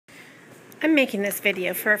I'm making this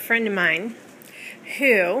video for a friend of mine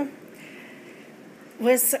who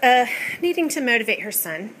was needing to motivate her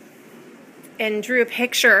son and drew a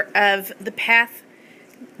picture of the path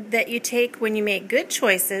that you take when you make good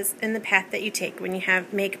choices and the path that you take when you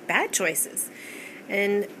make bad choices.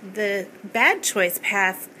 And the bad choice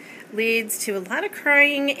path leads to a lot of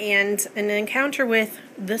crying and an encounter with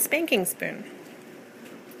the spanking spoon.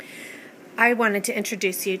 I wanted to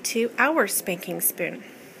introduce you to our spanking spoon.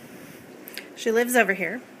 She lives over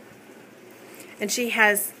here, and she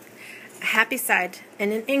has a happy side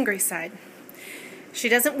and an angry side. She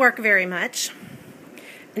doesn't work very much,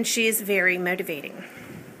 and she is very motivating.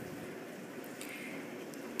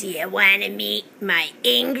 Do you want to meet my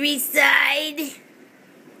angry side?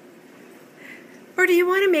 Or do you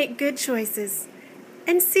want to make good choices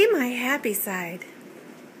and see my happy side?